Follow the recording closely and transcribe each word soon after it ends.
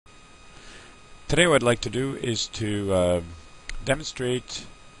Today what I'd like to do is to demonstrate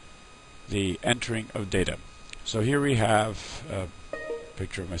the entering of data. So here we have a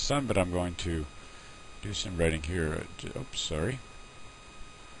picture of my son, but I'm going to do some writing here. Oops, sorry.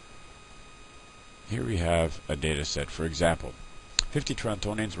 Here we have a data set. For example, 50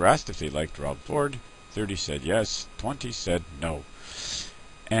 Torontonians were asked if they liked Rob Ford. 30 said yes, 20 said no.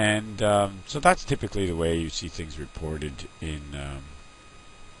 And so that's typically the way you see things reported in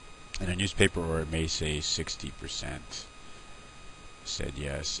a newspaper, or it may say 60% said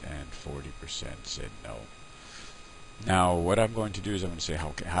yes and 40% said no. Now what I'm going to do is I'm going to say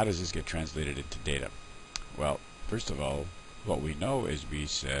how does this get translated into data? Well, first of all, what we know is we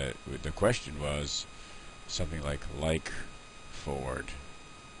said the question was something like Ford,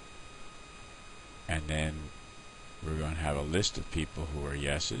 and then we're going to have a list of people who are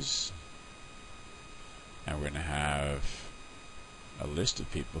yeses, and we're going to have a list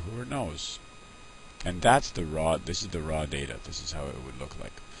of people who are no's. And that's the raw, this is the raw data. This is how it would look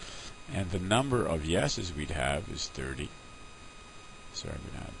like. And the number of yeses we'd have is 30. Sorry, I'm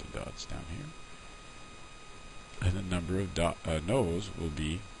going to add the dots down here. And the number of no's will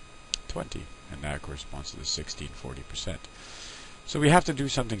be 20. And that corresponds to the 40%. So we have to do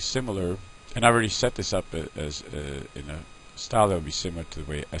something similar. And I've already set this up as in a style that would be similar to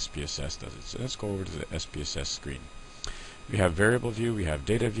the way SPSS does it. So let's go over to the SPSS screen. We have variable view, we have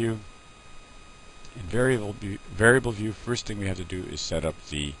data view. In variable view, first thing we have to do is set up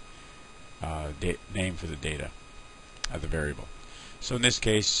the name for the data, the variable. So in this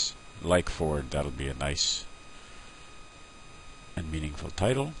case, like Ford, that'll be a nice and meaningful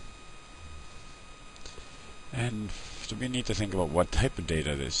title. And so we need to think about what type of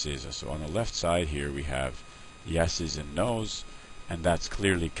data this is. So on the left side here we have yeses and nos, and that's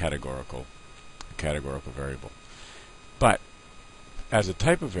clearly categorical, a categorical variable. But as a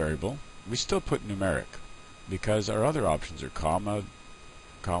type of variable, we still put numeric, because our other options are comma,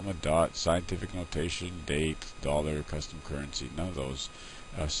 dot, scientific notation, date, dollar, custom currency. None of those.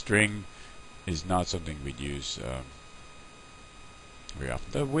 String is not something we'd use very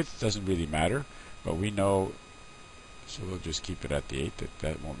often. The width doesn't really matter, but we know, so we'll just keep it at the 8.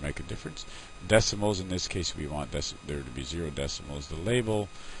 That won't make a difference. Decimals, in this case, we want there to be 0 decimals. The label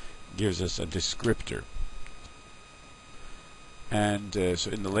gives us a descriptor. And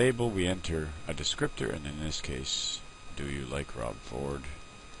so in the label we enter a descriptor, and in this case, do you like Rob Ford?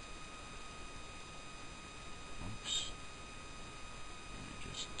 Oops. Let me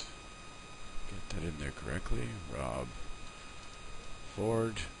just get that in there correctly. Rob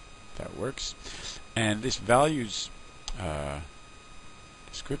Ford. That works. And this values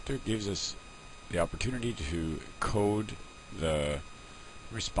descriptor gives us the opportunity to code the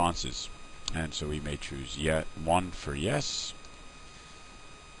responses. And so we may choose 1 for yes.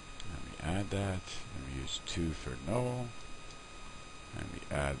 And we add that, and we use 2 for no, and we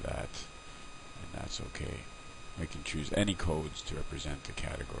add that, and that's okay. We can choose any codes to represent the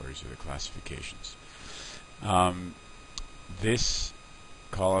categories or the classifications. This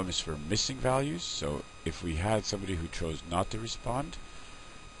column is for missing values, so if we had somebody who chose not to respond,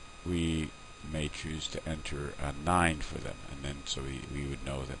 we may choose to enter a 9 for them, and then so we would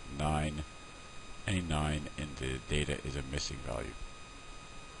know that any 9 in the data is a missing value.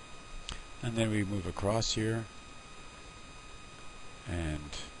 And then we move across here,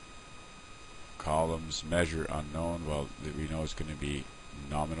 and columns measure unknown. Well, we know it's going to be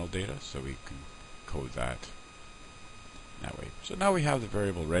nominal data, so we can code that that way. So now we have the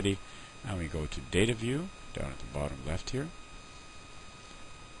variable ready, and we go to data view down at the bottom left here.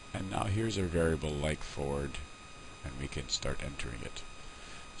 And now here's our variable like Ford, and we can start entering it.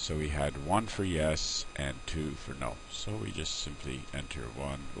 So we had 1 for yes and 2 for no. So we just simply enter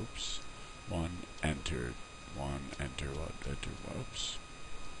 1, oops, 1, enter 1, enter 1, enter 1, oops.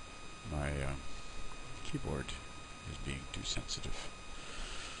 My keyboard is being too sensitive.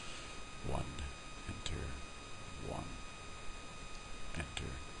 1, enter 1,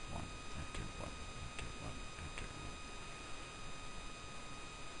 enter 1, enter 1, enter 1, enter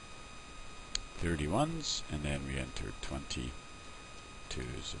 1. 31s, and then we enter 22s,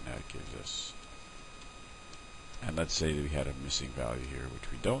 and that gives us, and let's say that we had a missing value here,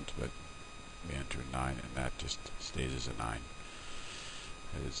 which we don't, but we enter 9, and that just stays as a 9.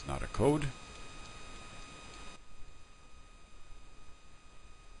 It's not a code.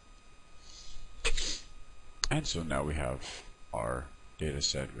 And so now we have our data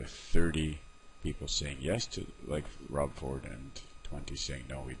set with 30 people saying yes to like Rob Ford and 20 saying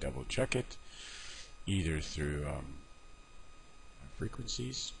no. We double check it either through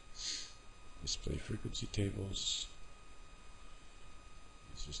frequencies, display frequency tables,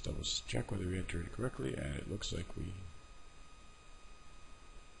 Let's just double check whether we entered it correctly, and it looks like we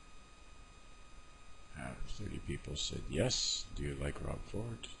have 30 people said yes. Do you like Rob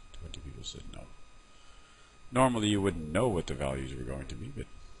Ford? 20 people said no. Normally you wouldn't know what the values were going to be, but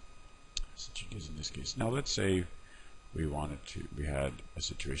such it is in this case. Now let's say we had a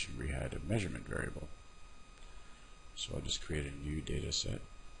situation where we had a measurement variable. So I'll just create a new data set.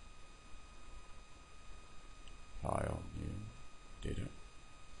 File, new data.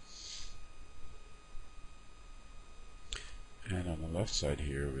 And on the left side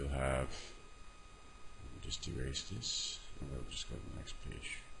here we'll have, let me just erase this, and we'll just go to the next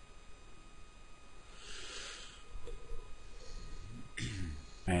page.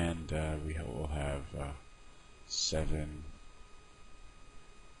 And we will have 7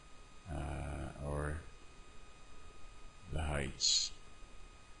 or the heights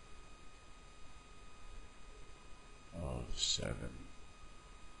of 7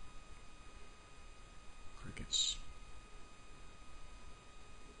 crickets.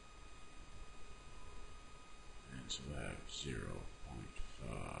 And so we'll have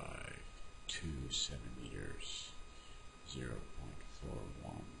 0.52 centimeters,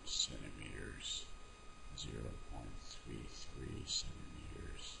 0.41 centimeters, 0.33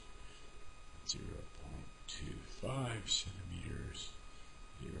 centimeters, 0.25 centimeters,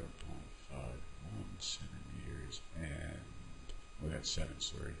 0.51 centimeters, and we got 7,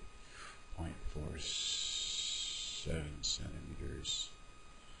 sorry, 0.47 centimeters,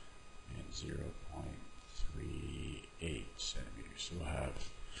 and 0.38 centimeters. So we'll have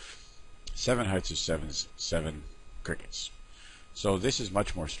 7 heights of 7 crickets. So this is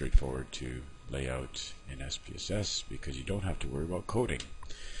much more straightforward to lay out in SPSS because you don't have to worry about coding.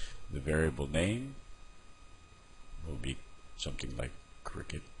 The variable name will be something like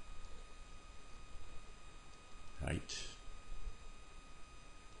cricket height.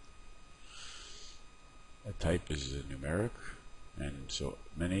 A type is a numeric, and so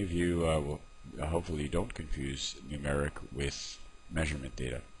many of you will hopefully don't confuse numeric with measurement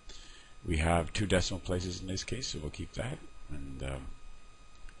data. We have 2 decimal places in this case, so we'll keep that. And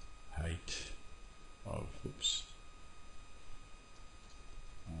height of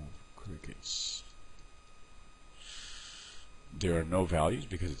crickets. There are no values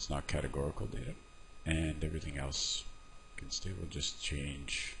because it's not categorical data, and everything else can stay. We'll just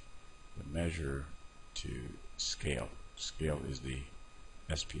change the measure to scale. Scale is the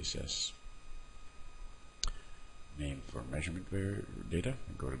SPSS name for measurement data.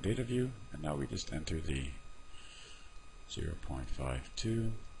 And go to data view, and now we just enter the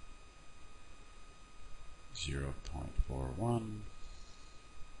 0.52, 0.41,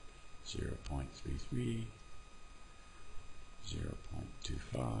 0.33,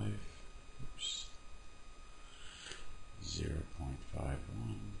 0.25,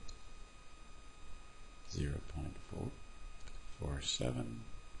 0.51, 0.47,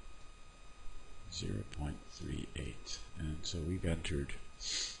 0.38, and so we've entered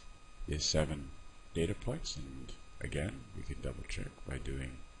the 7 data points, and again we can double check by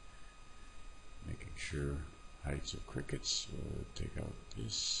making sure heights of crickets. We'll take out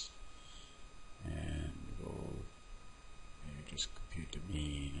this and we'll maybe just compute the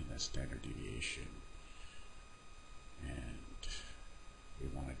mean and the standard deviation, and we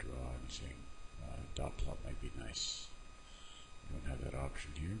want to draw anything. Dot plot might be nice. We don't have that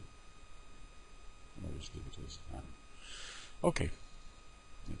option here. We'll just leave it as none. Okay,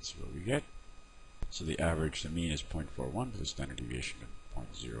 that's what we get. So the average, the mean is 0.41 with a standard deviation of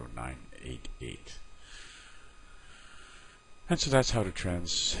 0.0988. And so that's how to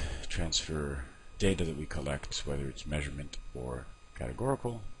transfer data that we collect, whether it's measurement or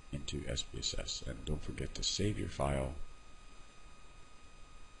categorical, into SPSS. And don't forget to save your file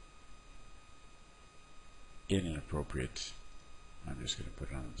in an appropriate, I'm just going to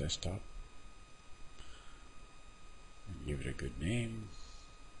put it on the desktop and give it a good name,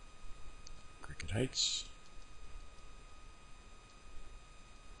 Cricket Heights.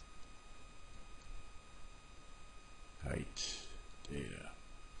 Height data,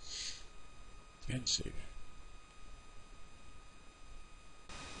 and save.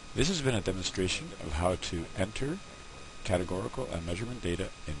 This has been a demonstration of how to enter categorical and measurement data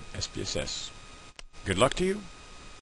in SPSS. Good luck to you.